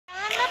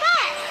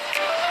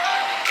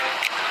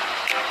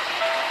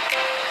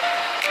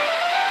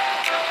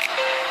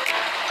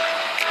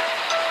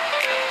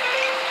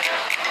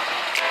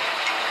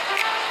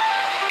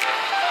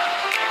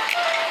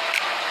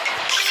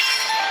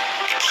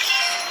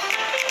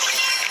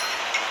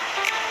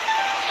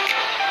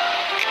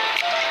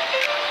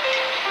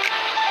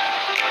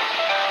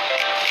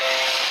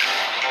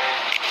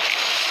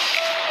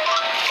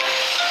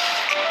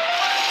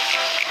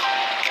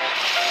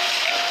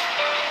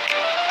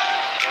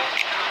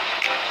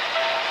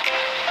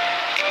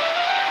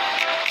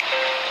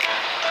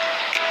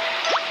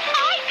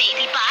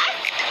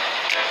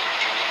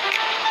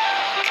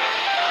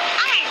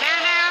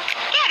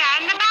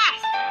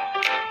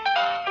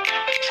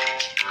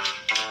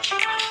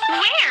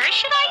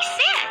should I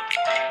sit?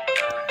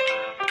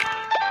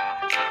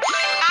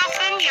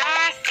 Fasten your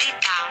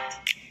seatbelt.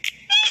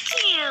 Thank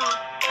you.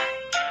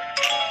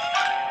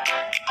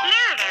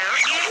 Lulu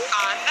is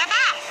on the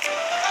bus.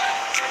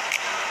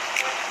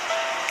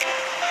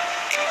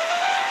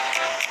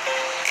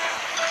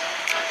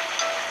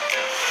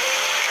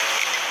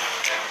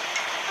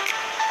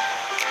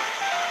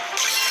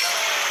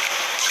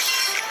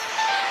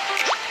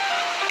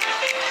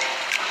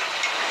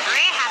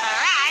 We have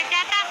arrived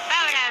at the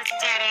photo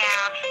studio.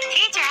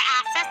 Teacher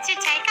asked us to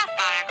take a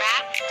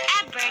photograph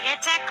and bring it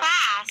to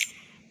class.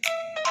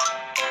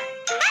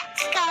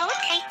 Let's go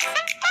take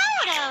some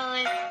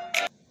photos.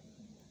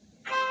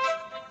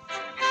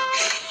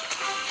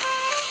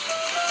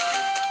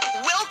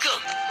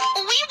 Welcome!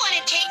 We want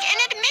to take an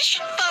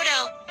admission photo.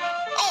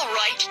 All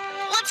right,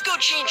 let's go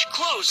change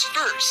clothes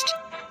first.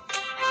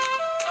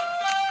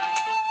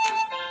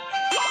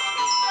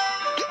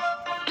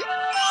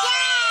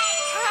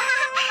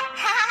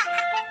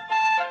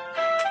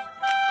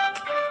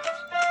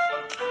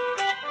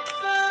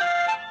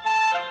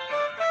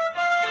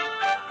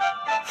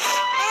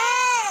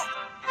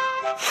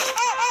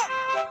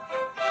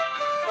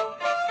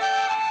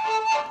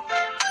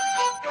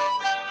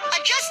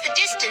 Adjust the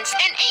distance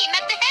and aim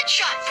at the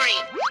headshot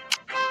frame.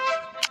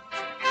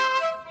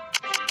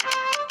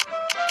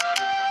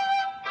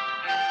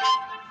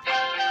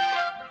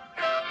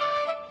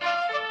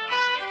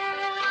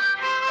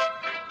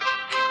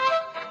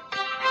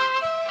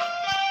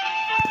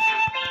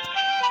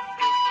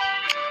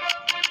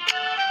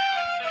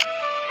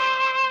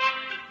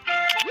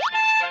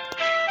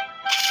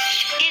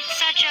 It's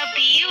such a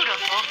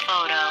beautiful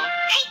photo.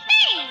 Hey,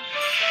 thanks.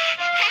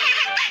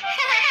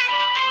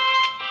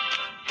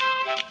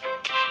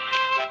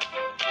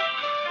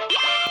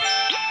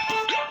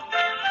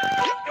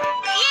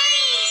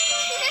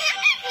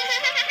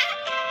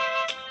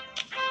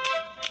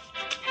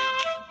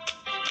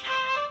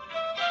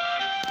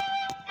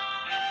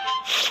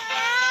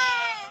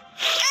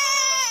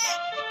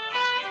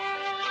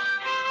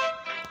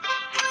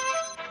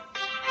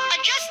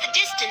 Adjust the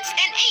distance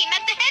and aim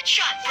at the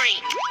headshot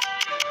frame.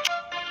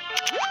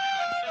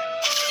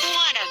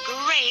 What a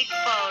great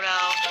photo.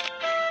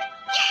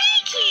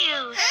 Thank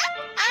you.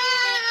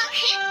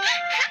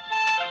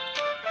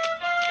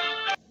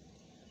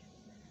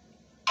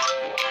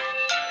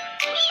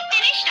 We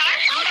finished our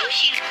photo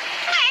shoot.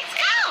 Let's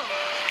go.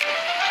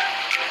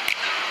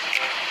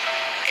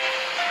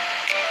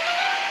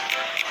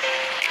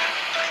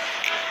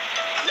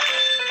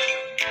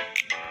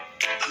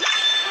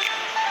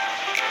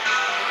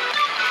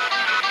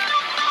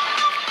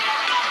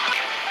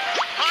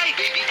 Hi,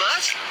 baby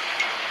bus.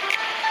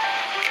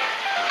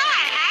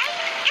 Hi, Hank.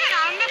 Get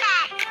on the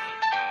bus.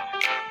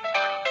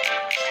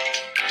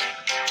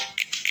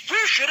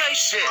 Where should I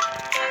sit?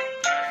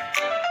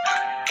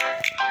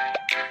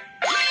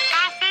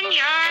 Fasten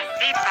your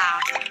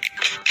seatbelt.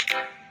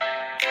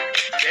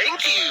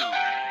 Thank you.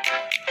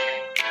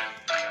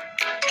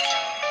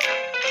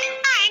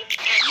 Hank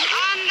is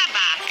on the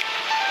bus.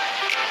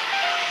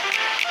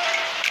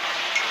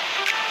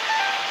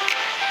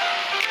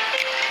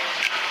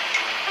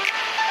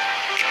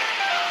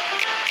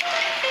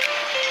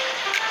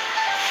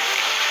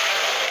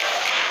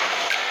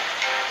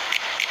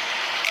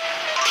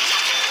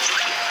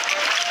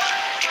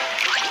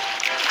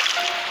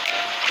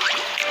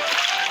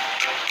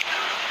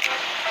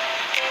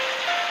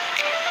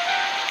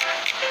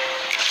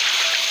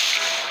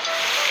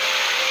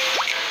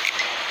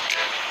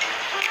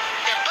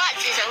 The bus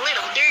is a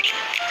little dirty.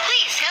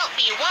 Please help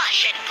me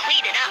wash and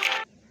clean it up.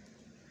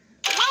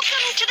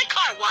 Welcome to the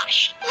car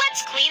wash.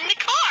 Let's clean the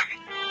car.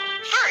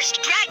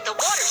 First, drag the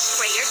water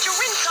sprayer to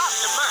rinse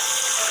off the mud.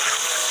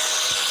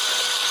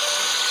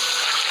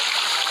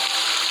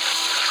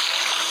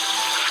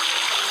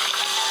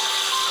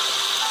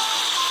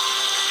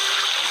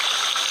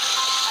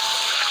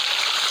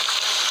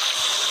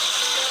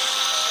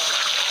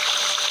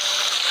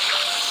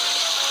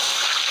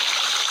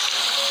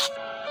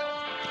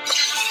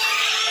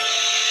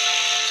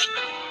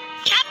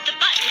 Tap the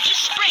button to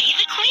spray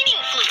the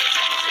cleaning fluid.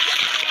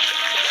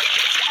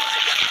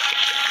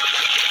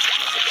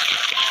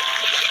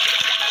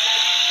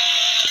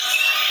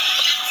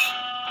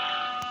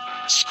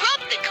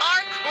 Scrub the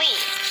car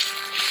clean.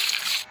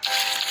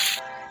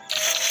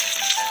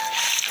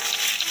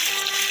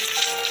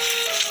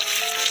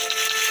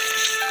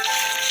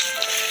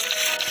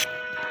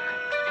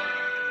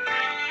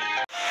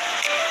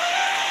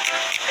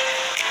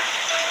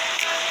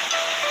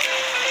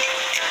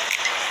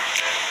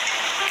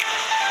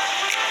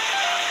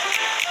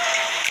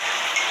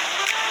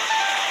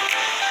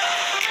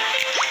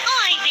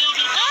 Hi,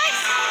 baby bus.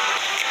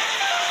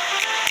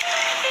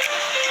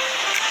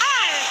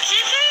 Hi,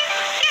 Kiki.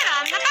 Get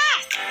on the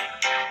bus.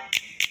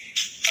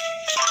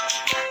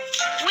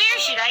 Where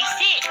should I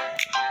sit?